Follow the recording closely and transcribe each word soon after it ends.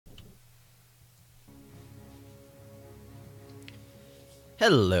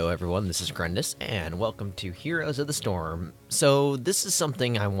Hello everyone, this is Grundus, and welcome to Heroes of the Storm. So this is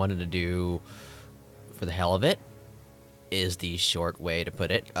something I wanted to do for the hell of it, is the short way to put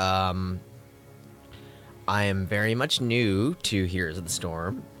it. I am very much new to Heroes of the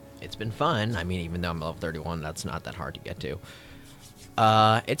Storm. It's been fun. I mean, even though I'm level 31, that's not that hard to get to.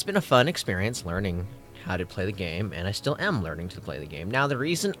 It's been a fun experience learning how to play the game, and I still am learning to play the game. Now, the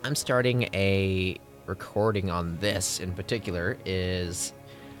reason I'm starting a recording on this in particular is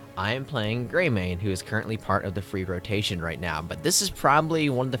I am playing Greymane, who is currently part of the free rotation right now, but this is probably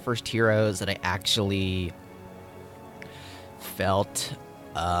one of the first heroes that I actually felt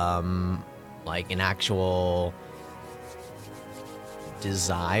like an actual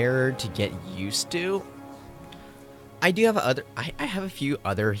desire to get used to. I do have I have a few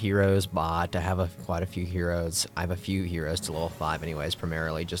other heroes bought. I have quite a few heroes. I have a few heroes to level 5 anyways,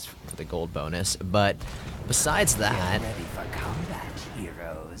 primarily just for the gold bonus. But besides that, ready for combat,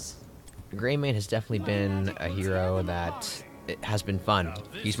 heroes. Greymane has definitely been a hero that it has been fun.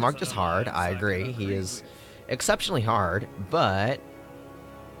 He's marked as hard, I agree. He is exceptionally hard, but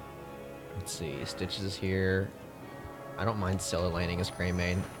let's see, Stitches is here. I don't mind solo laning as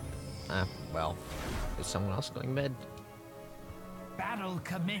Greymane. Well, is someone else going mid? Battle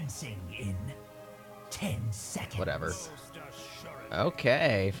commencing in 10 seconds. Whatever.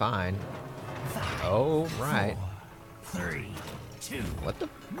 Okay, fine. 5, Oh, right. 4, 3, 2, What the?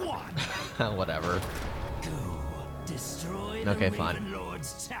 1. Whatever. Go destroy Okay, the fine. Raven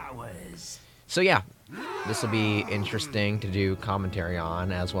Lord's towers. So yeah, this will be interesting to do commentary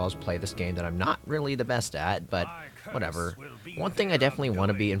on, as well as play this game that I'm not really the best at, but whatever. One thing I definitely want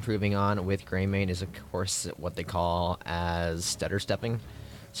to be improving on with Greymane is, of course, what they call as stutter stepping.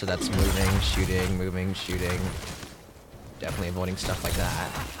 So that's moving, shooting, moving, shooting. Definitely avoiding stuff like that.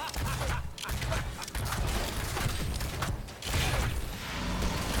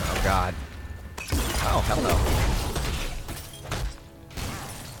 Oh god. Oh, hello.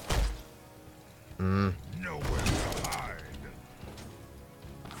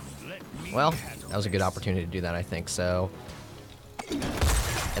 Well, that was a good opportunity to do that, I think, so.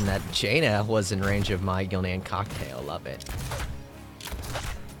 And that Jaina was in range of my Gilnan cocktail. Love it.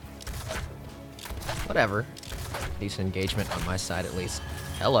 Whatever. Decent engagement on my side, at least.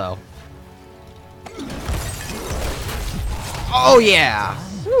 Hello. Oh, yeah!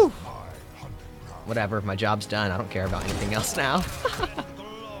 Woo. Whatever, my job's done. I don't care about anything else now.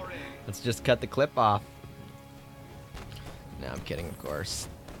 Let's just cut the clip off. No, I'm kidding, of course.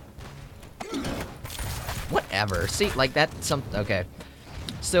 Whatever. See, like that, okay.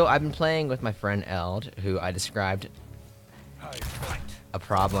 So I've been playing with my friend Eld, who I described a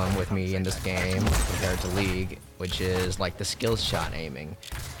problem with me in this game compared to League, which is like the skills shot aiming.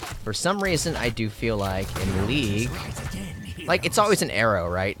 For some reason, I do feel like in League, like it's always an arrow,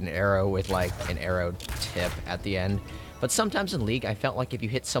 right? An arrow with like an arrow tip at the end. But sometimes in League, I felt like if you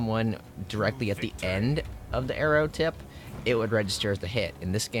hit someone directly at the end of the arrow tip, it would register as the hit.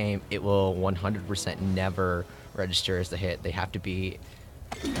 In this game, it will 100% never register as the hit. They have to be...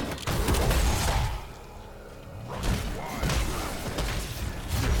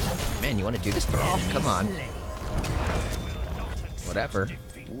 Man, you want to do this, Thrall? Come on. Whatever.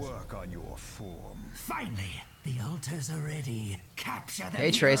 Work on your form. Finally, the altars are ready. Capture them. Hey,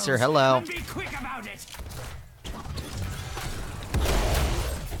 Tracer, hello. And be quick about it.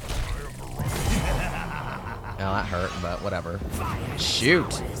 Oh, that hurt, but whatever.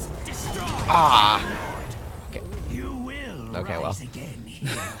 Shoot! Ah! Okay. You will Okay, well. rise again,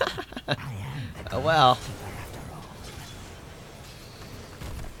 hero. I am the Oh well.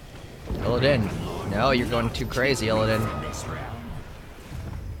 Illidan. No, you're going too crazy, Illidan. this realm.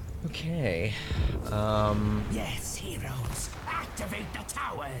 Okay. Yes, heroes. Activate the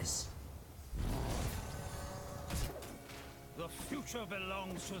towers. The future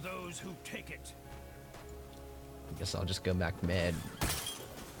belongs to those who take it. Guess I'll just go back mid.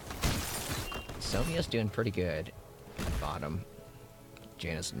 Sonia's doing pretty good at bottom.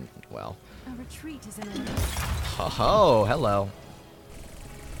 Jaina's, well. A retreat is in a Ho ho, hello.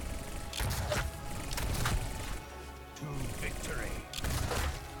 To victory.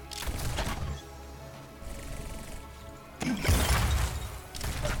 Do you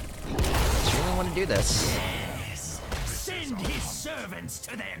really want to do this? Yes. Send his servants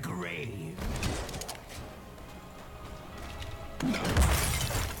to their grave. To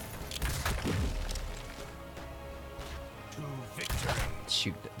victory.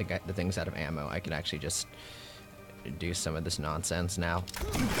 Shoot the things out of ammo. I could actually just do some of this nonsense now.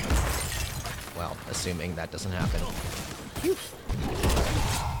 Well, assuming that doesn't happen.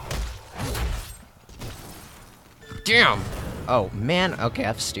 Damn! Oh, man. Okay,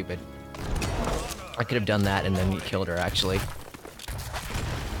 that's stupid. I could have done that and then killed her, actually.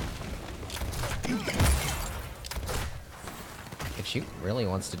 If she really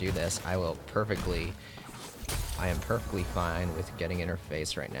wants to do this, I am perfectly fine with getting in her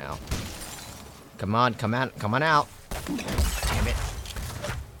face right now. Come on, come on out. Damn it.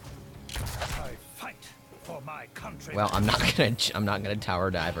 I fight for my country. Well, I'm not gonna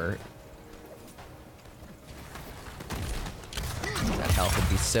tower diver. That health would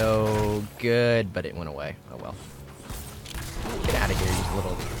be so good, but it went away. Oh well. Get out of here, you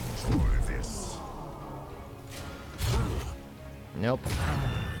little. Nope.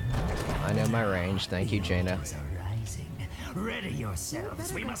 I know my range. Thank you, Jaina. Ready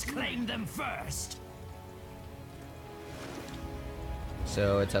yourselves. We must claim them first.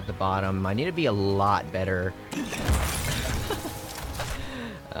 So it's at the bottom. I need to be a lot better.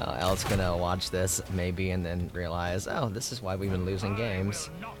 El's gonna watch this maybe and then realize, oh, this is why we've been losing games.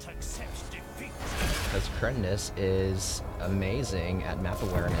 Because Krennis is amazing at map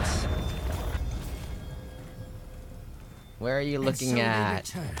awareness. Where are you looking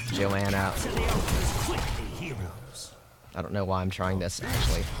at, Joanna? I don't know why I'm trying this,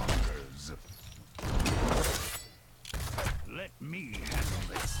 actually. Let me handle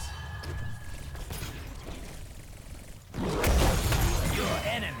this. Your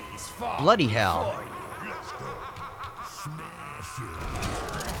enemies fall. Bloody hell.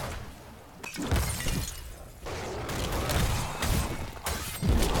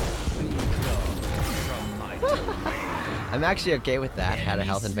 I'm actually okay with that. Had a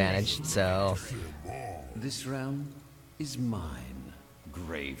health advantage, so... This round is mine,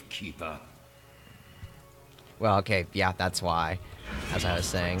 Gravekeeper. Well, okay, yeah, that's why. As I was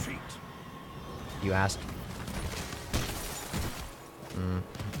saying. You asked...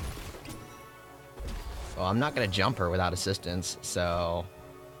 Well, I'm not gonna jump her without assistance, so...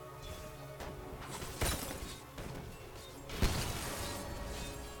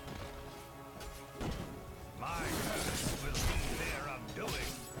 My curse will be their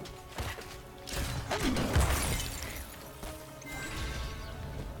undoing.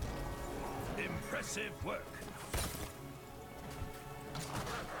 Impressive work.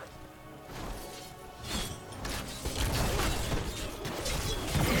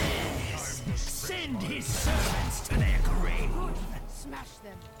 Send his servants to their grave. Smash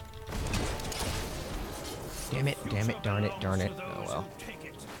them. Damn it, darn it, darn it. Oh well.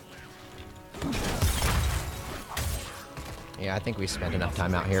 Yeah, I think we spent enough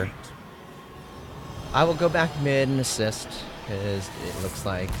time out here. I will go back mid and assist, because it looks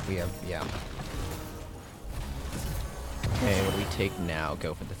like we have, yeah. Okay, what do we take now?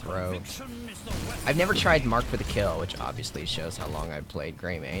 Go for the throw. I've never tried Mark for the kill, which obviously shows how long I've played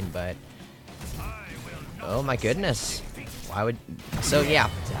Greymane, but... Oh my goodness. Why would... So yeah,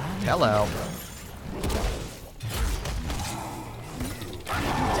 hello.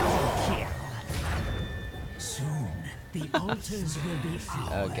 Soon, the altars will be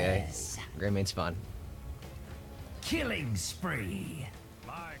ours. Okay, Greymane's fun. Killing spree.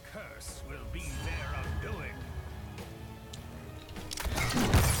 My curse will be their undoing.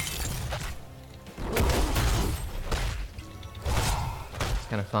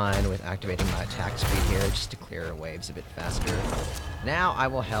 Kind of fine with activating my attack speed here just to clear waves a bit faster. Now I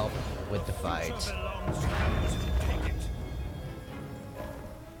will help with the fight.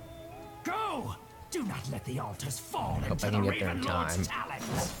 Go! Do not let the altars fall Hope into I can the get there in Raven Lord's time.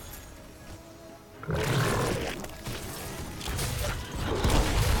 talons.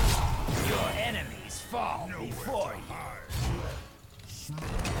 Your enemies fall before you.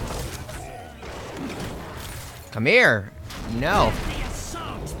 Come here! No! The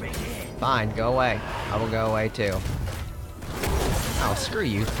assault begins. Fine, go away. I will go away too. Oh, screw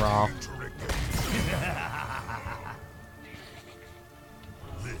you, Thrall.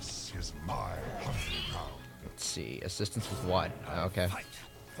 This is my hunting ground. Let's see, assistance with what? Okay. Fight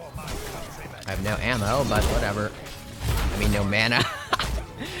for my countrymen. I have no ammo, but whatever. I mean, no mana.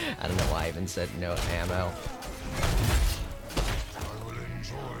 I don't know why I even said no ammo. I will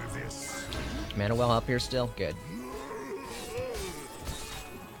enjoy this. Mana well up here still? Good.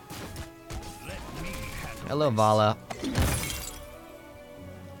 Hello, Vala.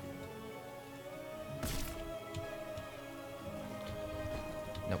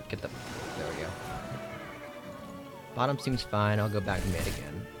 Nope, get the... There we go. Bottom seems fine. I'll go back mid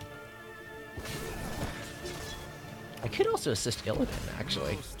again. I could also assist Illidan,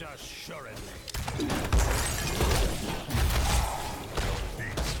 actually. Most assuredly.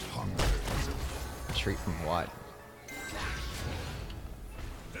 Beast hungers. Retreat from what?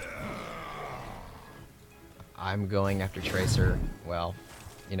 I'm going after Tracer. Well,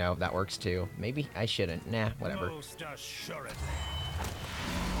 you know, that works too. Maybe I shouldn't. Nah, whatever. Most assuredly.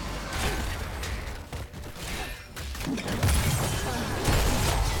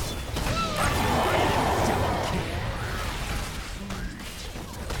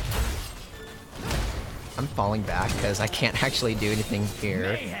 I'm falling back because I can't actually do anything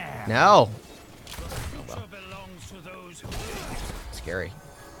here. No! Future belongs to those who Scary.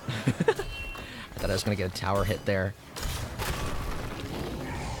 I thought I was gonna get a tower hit there.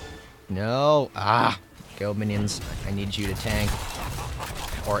 No! Ah! Go, minions. I need you to tank.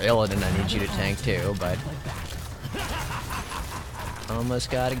 Or Illidan, I need you to tank too, but...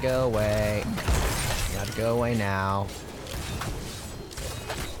 Almost gotta go away. Gotta go away now.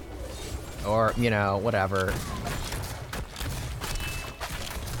 Or, you know, whatever.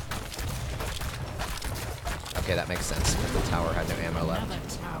 Okay, that makes sense. The tower had no ammo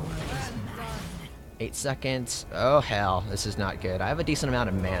left. 8 seconds. Oh, hell. This is not good. I have a decent amount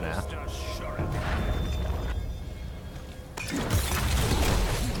of mana.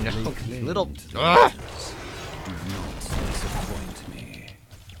 No, little... Ugh! Do not disappoint me.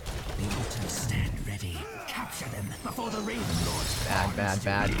 The altars stand ready. Capture them before the Raven Lord. Bad, bad,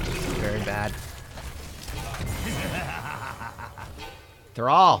 bad. Very bad.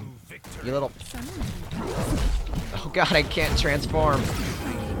 Thrall! You little... Oh god, I can't transform.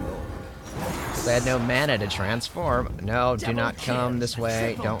 I had no mana to transform. No, do not come this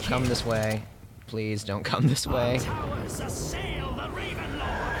way. Don't come this way. Please, don't come this way. Towers assail the Raven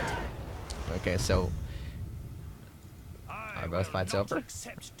Lord. Okay, so... Are both fights over?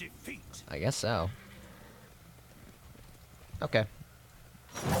 accept defeat. I guess so. Okay.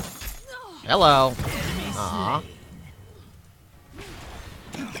 Hello! Aw.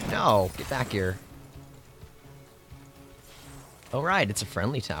 No, get back here. Oh right, it's a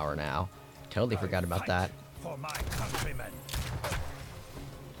friendly tower now. Totally forgot about that. For my countrymen.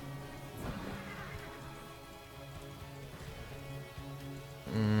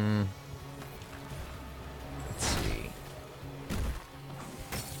 Let's see.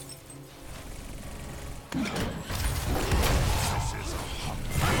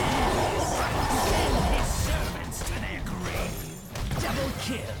 His servants to their grave. Double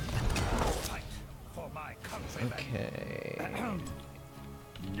kill. Fight for my countrymen. Okay.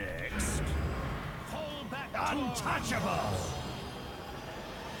 Next. Fall back. Untouchable.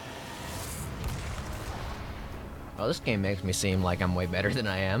 Well, this game makes me seem like I'm way better than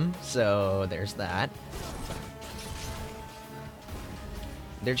I am, so there's that.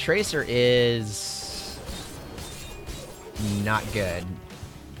 Their Tracer is... not good.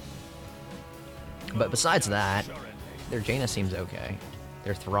 But besides that, their Jaina seems okay.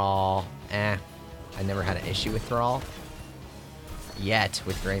 Their Thrall, eh. I never had an issue with Thrall. Yet,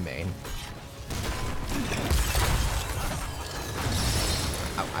 with Greymane.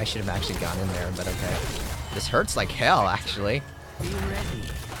 Oh, I should have actually gone in there, but okay. This hurts like hell, actually. Be ready.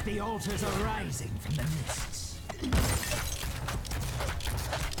 The altars are rising from the mists.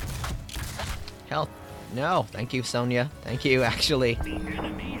 Hell, no. Thank you, Sonya. Thank you, actually. The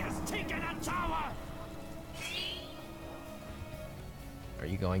enemy has taken a tower. Are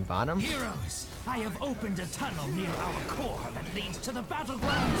you going bottom? Heroes, I have opened a tunnel near our core that leads to the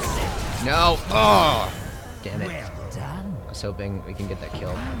battleground center. No! Oh! Damn it. Well done. I was hoping we can get that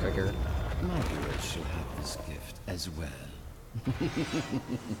kill quicker. My heroes shall have this gift as well.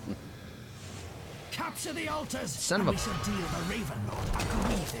 Capture the altars. Son of and a- we shall deal the Raven Lord a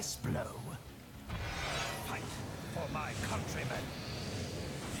grievous blow. Fight for my countrymen.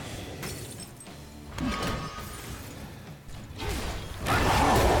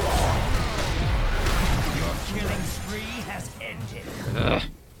 Your killing spree has ended. Ugh.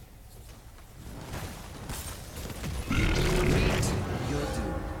 Meet your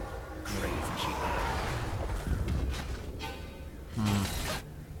doom, Grave Keeper.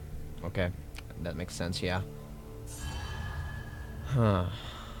 Okay. That makes sense, yeah. Huh.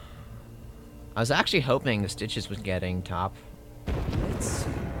 I was actually hoping the Stitches was getting top. Let's see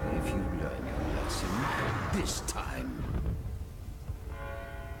if you learn your lesson this time.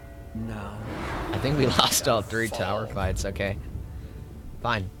 Now, I think we lost all 3 tower fights, okay.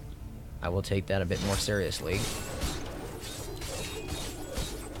 Fine. I will take that a bit more seriously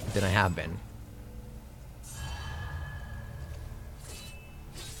than I have been.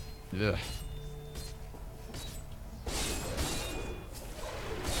 Ugh.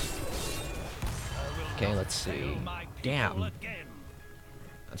 Okay, let's see. My people Damn. again.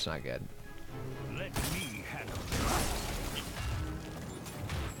 That's not good. Let me handle this.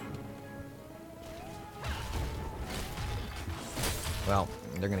 Well,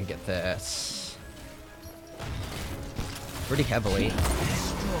 they're gonna get this. pretty heavily.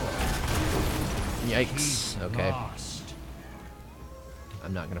 Yikes. Okay.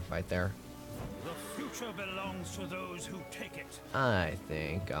 I'm not gonna fight there. The future belongs to those who take it. I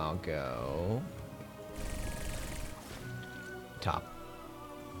think I'll go top.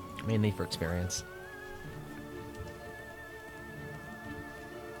 Mainly for experience.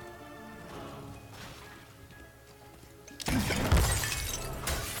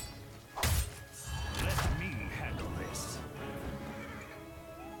 Let me handle this.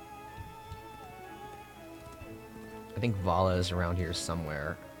 I think Vala is around here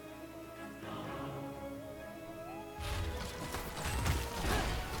somewhere.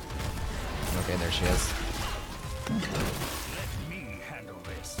 Okay, there she is. Let me handle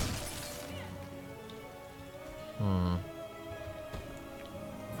this.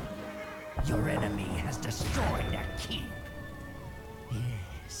 Your enemy has destroyed a keep.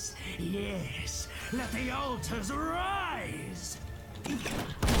 Yes, yes. Let the altars rise.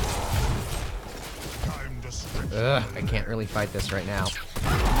 Time to stretch. Ugh, I can't really fight this right now.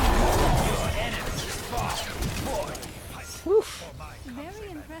 Woof.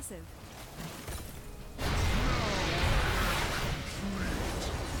 Very impressive.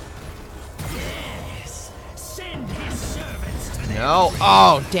 Yes. Send his servants to them. No.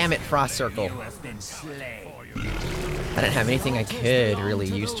 Oh, damn it, Frost Circle. You have been slain. I didn't have anything I could really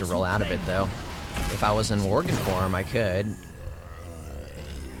use to roll out of it, though. If I was in Worgen form, I could.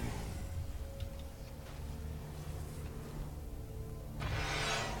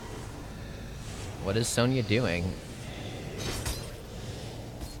 What is Sonya doing?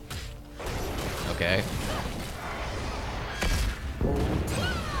 Okay.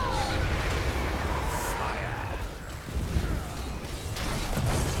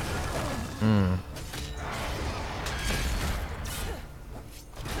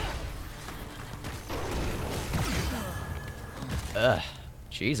 Ugh.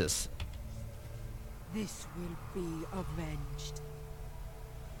 Jesus. This will be avenged.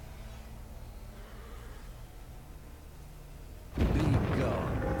 Be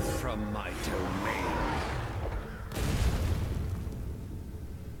gone from my domain.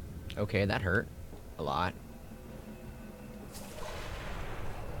 Okay, that hurt. A lot.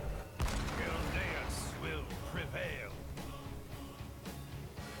 Gilneas will prevail.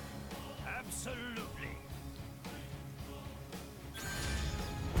 Absolutely.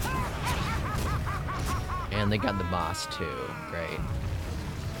 And they got the boss, too. Great.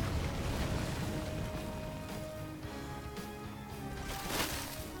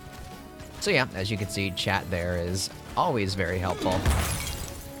 So yeah, as you can see, chat there is always very helpful. I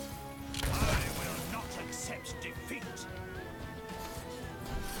will not accept defeat.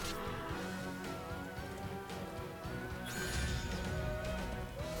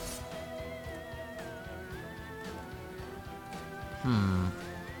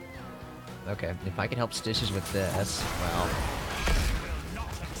 Okay, if I could help Stitches with this, well, Will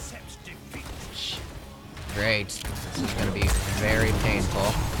not accept defeat. great. This is gonna be very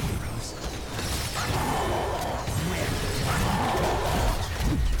painful.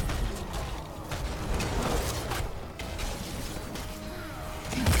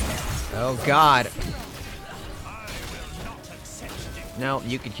 Oh god. I will not accept defeat. No,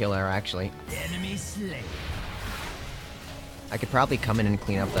 you could kill her, actually. Enemy slain. I could probably come in and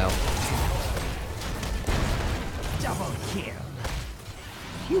clean up, though. Double kill.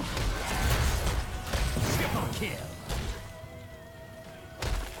 Triple kill.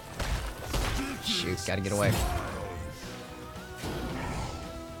 Shoot, gotta get away.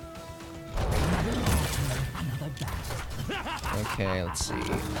 Another battle. Okay, let's see.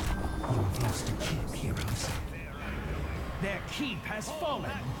 Just to keep heroes. Their keep has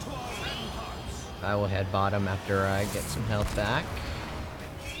fallen. I will head bottom after I get some health back.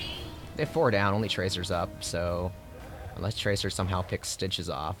 They have 4 down, only Tracer's up, so... Unless Tracer somehow picks Stitches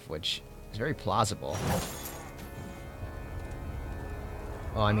off, which is very plausible.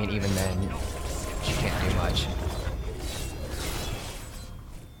 Well, I mean, even then, she can't do much.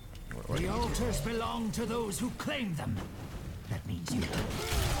 The altars belong to those who claim them. That means you.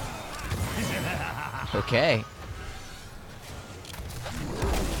 Okay.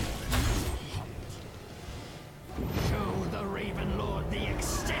 Show the Raven Lord the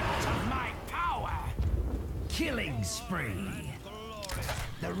extent of my power. Killing spree.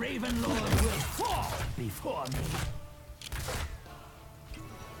 The Raven Lord will fall before me.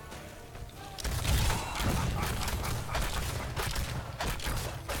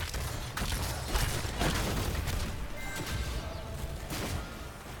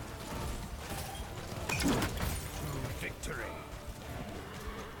 Victory.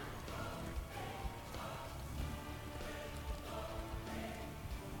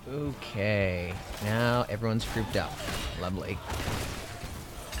 Okay, now everyone's grouped up. Lovely.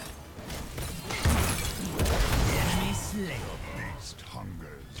 Enemy slain. Beast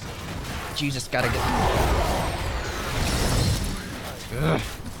hungers. Jesus, gotta get. Ugh.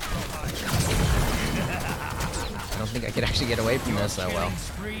 I don't think I could actually get away from this so well. Killing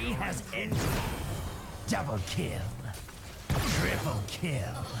spree has ended. Double kill. Triple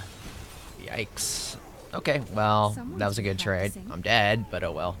kill. Yikes. Okay, well, that was a good trade. I'm dead, but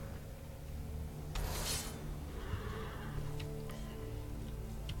oh well.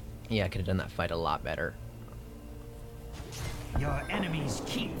 Yeah, I could have done that fight a lot better. Your enemy's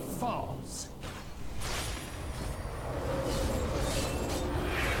keep falls.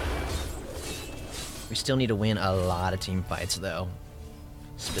 We still need to win a lot of team fights, though.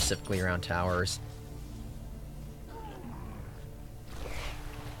 Specifically around towers.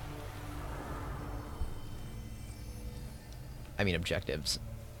 I mean objectives.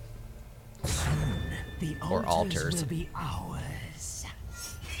 The Or altars. will be ours.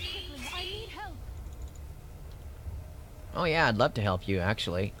 I need help. Oh yeah, I'd love to help you,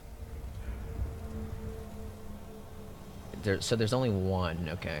 actually. So there's only one,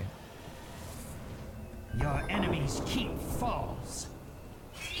 okay. Your enemy's keep falls.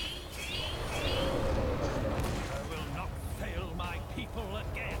 I will not fail my people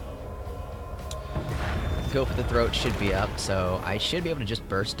again. Go for the throat should be up, so I should be able to just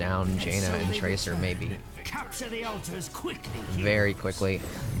burst down Jaina So and they Tracer, return. maybe. Capture the altars quickly. Very quickly.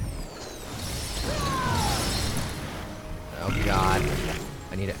 Oh god.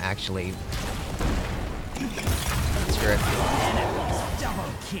 I need to actually... Screw it. Enemies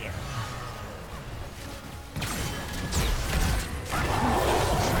double kill.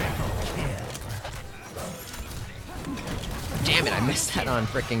 Triple kill. Damn it, I missed that on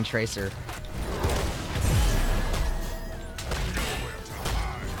frickin' Tracer.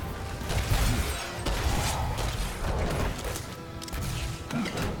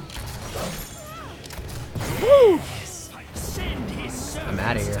 Send his I'm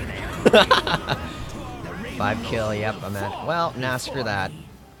out of here. 5 kill, yep, I'm at. Well, nah, screw that.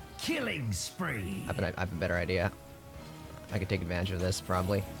 Killing spree. I have a better idea. I could take advantage of this,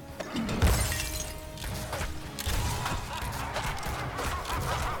 probably.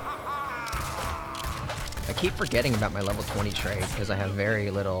 I keep forgetting about my level 20 trade, because I have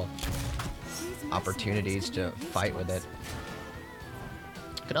very little opportunities to fight with it.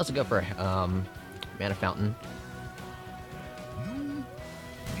 Could also go for Mana Fountain.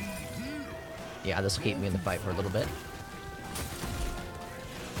 Yeah, this will keep me in the fight for a little bit.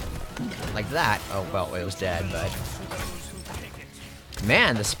 Like that. Oh, well, it was dead, but...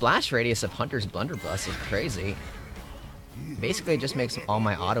 Man, the splash radius of Hunter's Blunderbuss is crazy. Basically, it just makes all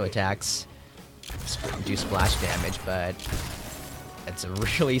my auto attacks do splash damage, but... It's a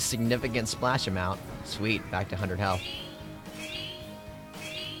really significant splash amount. Sweet, back to 100 health.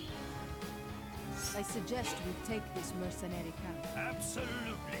 I suggest we take this mercenary camp.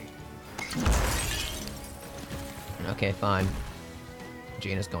 Absolutely. Okay, fine.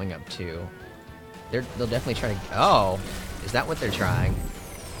 Jaina's going up too. They'll definitely try to... Oh! Is that what they're trying?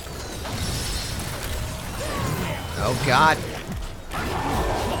 Oh god!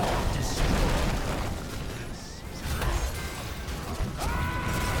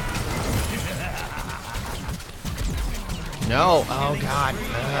 No! Oh god!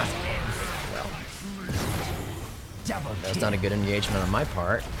 Ugh. Double That's kill. not a good engagement on my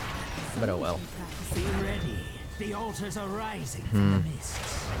part. But oh well. Be ready. The altars are rising from the mist.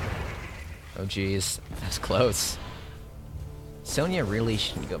 Oh jeez. That's close. Sonya really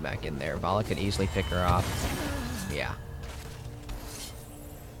shouldn't go back in there. Vala could easily pick her off. Yeah.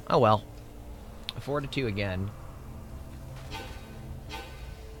 Oh well. 4-2 again.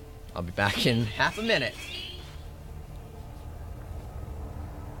 I'll be back in half a minute.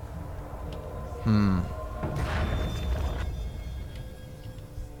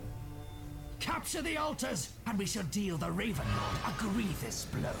 Capture the altars, and we shall deal the Raven Lord a grievous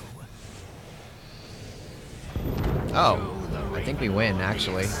blow. Oh. I think we win,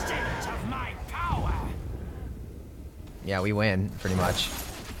 actually. Extent of my power. Yeah, we win, pretty much.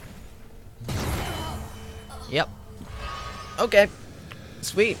 Yep. Okay.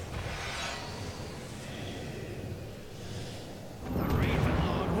 Sweet. The Raven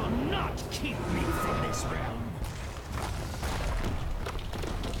Lord will not keep me from this realm.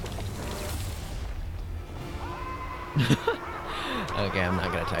 Okay, I'm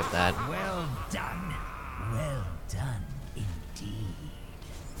not gonna type that. Well done. Well done indeed.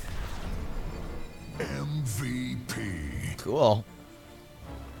 MVP. Cool.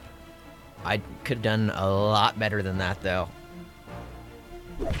 I could have done a lot better than that, though.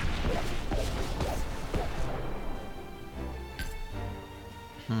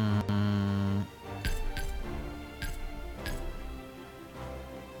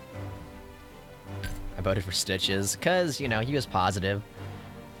 I voted for Stitches, because, you know, he was positive.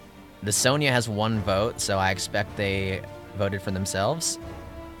 The Sonya has 1 vote, so I expect they voted for themselves.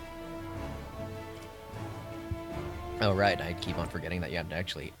 Oh, right, I keep on forgetting that you have to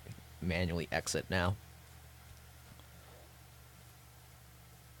actually manually exit now.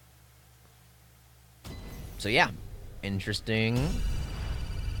 So yeah, interesting.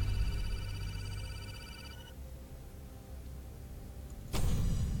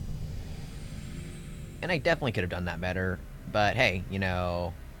 And I definitely could have done that better, but hey, you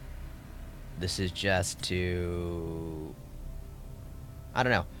know, this is just to, I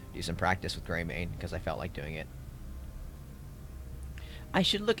don't know, do some practice with Greymane, because I felt like doing it. I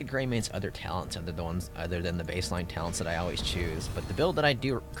should look at Greymane's other talents other than the baseline talents that I always choose, but the build that I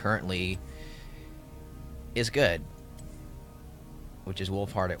do currently is good, which is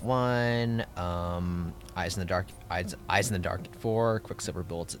Wolfheart at 1, Eyes in the Dark at 4, Quicksilver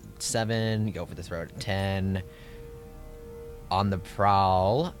Bullets at 7, Go for the Throat at 10, On the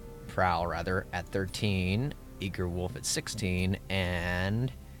Prowl at 13, Eager Wolf at 16,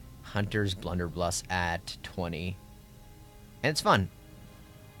 and Hunter's Blunderbuss at 20. And it's fun.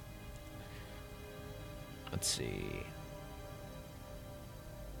 Let's see.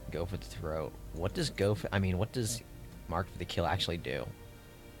 Go for the Throat. What does what does Mark for the Kill actually do?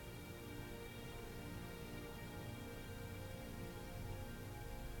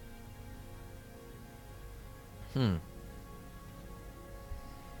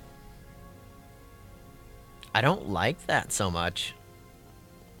 I don't like that so much.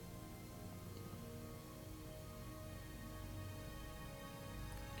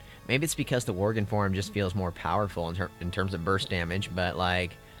 Maybe it's because the Worgen form just feels more powerful in terms of burst damage, but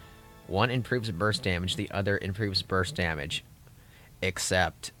like, one improves burst damage, the other improves burst damage.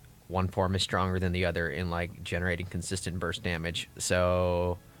 Except one form is stronger than the other in like generating consistent burst damage.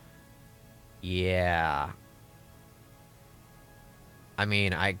 So yeah. I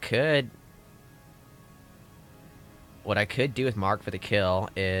mean, what I could do with Mark for the Kill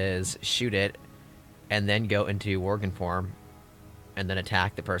is shoot it and then go into Worgen form and then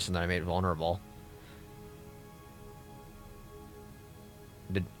attack the person that I made vulnerable.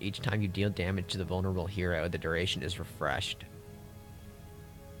 Each time you deal damage to the vulnerable hero, the duration is refreshed.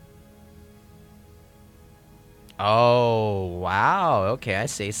 Oh, wow. Okay, I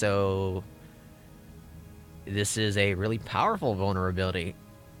see. So this is a really powerful vulnerability.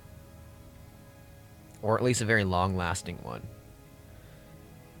 Or at least a very long-lasting one.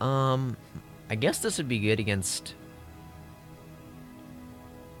 I guess this would be good against...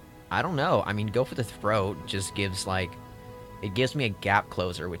 I don't know. I mean, Go for the Throat just gives, like... It gives me a gap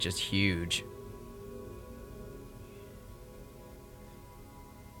closer, which is huge.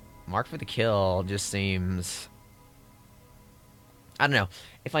 Mark for the Kill just seems... I don't know.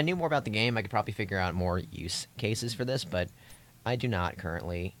 If I knew more about the game, I could probably figure out more use cases for this, but I do not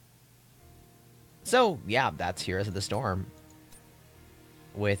currently. So, yeah, that's Heroes of the Storm.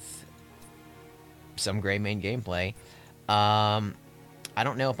 With some Greymane gameplay. I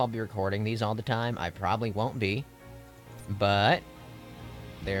don't know if I'll be recording these all the time. I probably won't be. But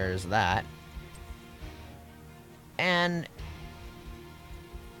there's that. And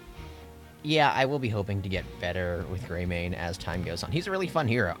yeah, I will be hoping to get better with Greymane as time goes on. He's a really fun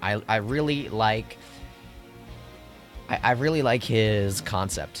hero. I really like his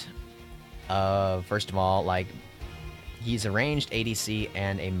concept of, first of all, like, he's a ranged ADC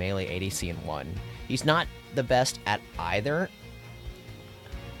and a melee ADC in one. He's not the best at either.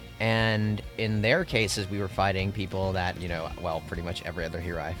 And in their cases, we were fighting people that, you know, well, pretty much every other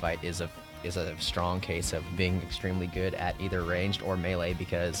hero I fight is a strong case of being extremely good at either ranged or melee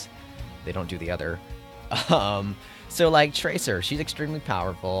because they don't do the other. So, like, Tracer, she's extremely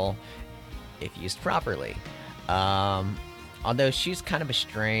powerful if used properly. Although she's kind of a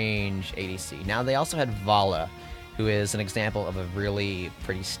strange ADC. Now, they also had Vala, who is an example of a really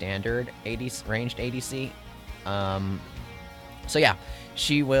pretty standard ranged ADC. So yeah,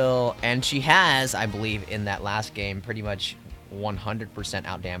 she will, and she has, I believe, in that last game, pretty much 100%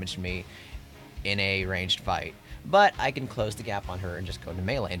 outdamaged me in a ranged fight. But I can close the gap on her and just go into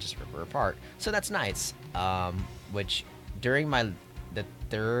melee and just rip her apart. So that's nice. Which, during the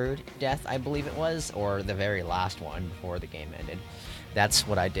third death, I believe it was, or the very last one before the game ended, that's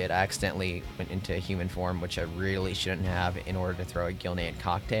what I did. I accidentally went into human form, which I really shouldn't have, in order to throw a Gilnean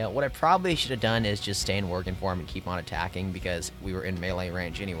cocktail. What I probably should have done is just stay in Worgen form and keep on attacking, because we were in melee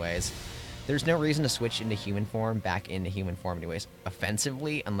range anyways. There's no reason to switch into human form, back into human form anyways,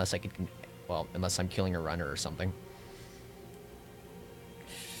 offensively, unless I could, well, unless I'm killing a runner or something.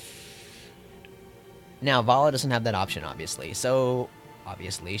 Now, Vala doesn't have that option, obviously, so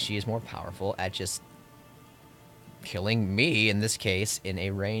obviously she is more powerful at just killing me, in this case, in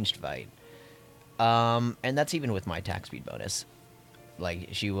a ranged fight. And that's even with my attack speed bonus. Like,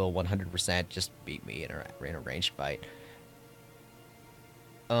 she will 100% just beat me in a ranged fight.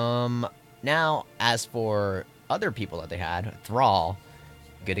 Now, as for other people that they had, Thrall,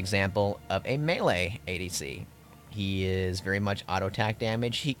 good example of a melee ADC. He is very much auto attack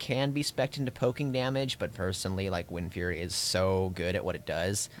damage. He can be spec'd into poking damage, but personally, like, Wind Fury is so good at what it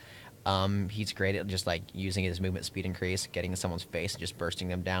does. He's great at just, like, using his movement speed increase, getting in someone's face, and just bursting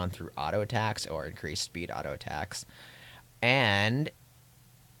them down through auto attacks or increased speed auto attacks. And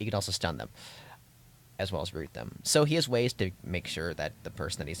he can also stun them, as well as root them. So he has ways to make sure that the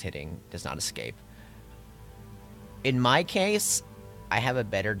person that he's hitting does not escape. In my case, I have a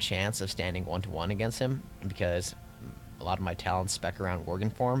better chance of standing 1-to-1 against him, because a lot of my talents spec around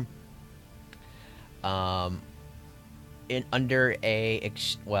Worgen form.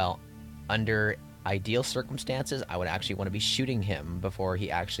 Under ideal circumstances, I would actually want to be shooting him before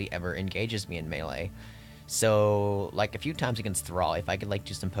he actually ever engages me in melee. So, like, a few times against Thrall, if I could, like,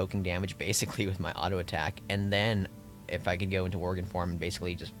 do some poking damage basically with my auto attack, and then if I could go into Worgen form and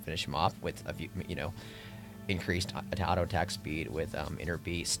basically just finish him off with a few, you know, increased auto attack speed with Inner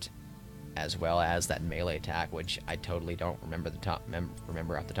Beast, as well as that melee attack, which I totally don't remember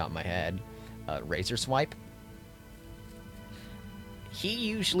off the top of my head, Razor Swipe. He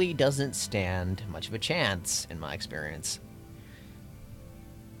usually doesn't stand much of a chance, in my experience.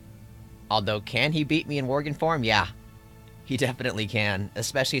 Although, can he beat me in Worgen form? Yeah, he definitely can,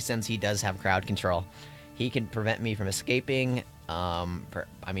 especially since he does have crowd control. He can prevent me from escaping. I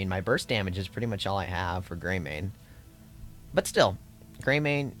mean, my burst damage is pretty much all I have for Greymane. But still,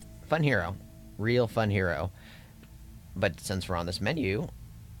 Greymane, fun hero. Real fun hero. But since we're on this menu,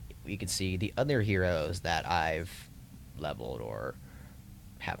 we can see the other heroes that I've leveled or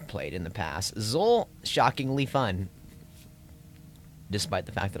have played in the past. Zol, shockingly fun, despite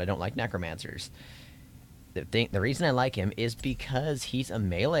the fact that I don't like necromancers. The reason I like him is because he's a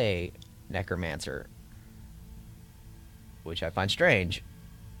melee necromancer, which I find strange.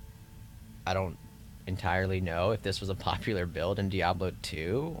 I don't entirely know if this was a popular build in Diablo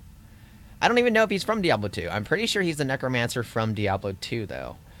 2. I don't even know if he's from Diablo 2. I'm pretty sure he's the necromancer from Diablo 2,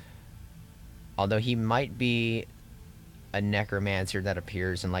 though. Although he might be a necromancer that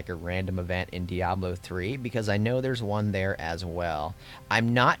appears in, like, a random event in Diablo 3, because I know there's one there as well.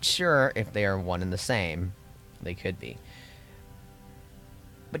 I'm not sure if they are one and the same. They could be.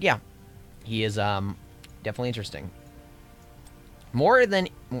 But yeah, he is definitely interesting. More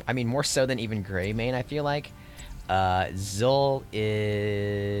so than even Greymane, I feel like. Zul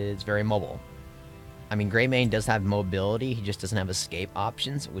is very mobile. I mean, Greymane does have mobility, he just doesn't have escape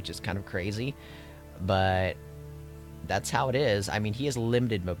options, which is kind of crazy. But that's how it is. I mean, he has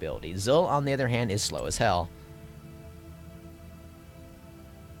limited mobility. Zul, on the other hand, is slow as hell.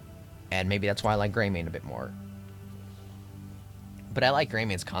 And maybe that's why I like Greymane a bit more. But I like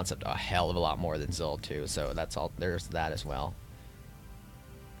Greymane's concept a hell of a lot more than Zul, too, so that's all. There's that as well.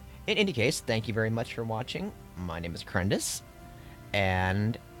 In any case, thank you very much for watching. My name is Crendus,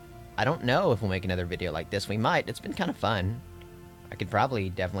 and I don't know if we'll make another video like this. We might. It's been kind of fun. I could probably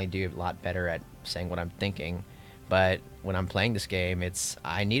definitely do a lot better at saying what I'm thinking, but when I'm playing this game,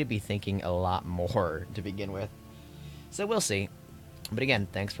 I need to be thinking a lot more to begin with. So we'll see. But again,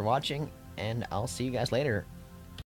 thanks for watching, and I'll see you guys later.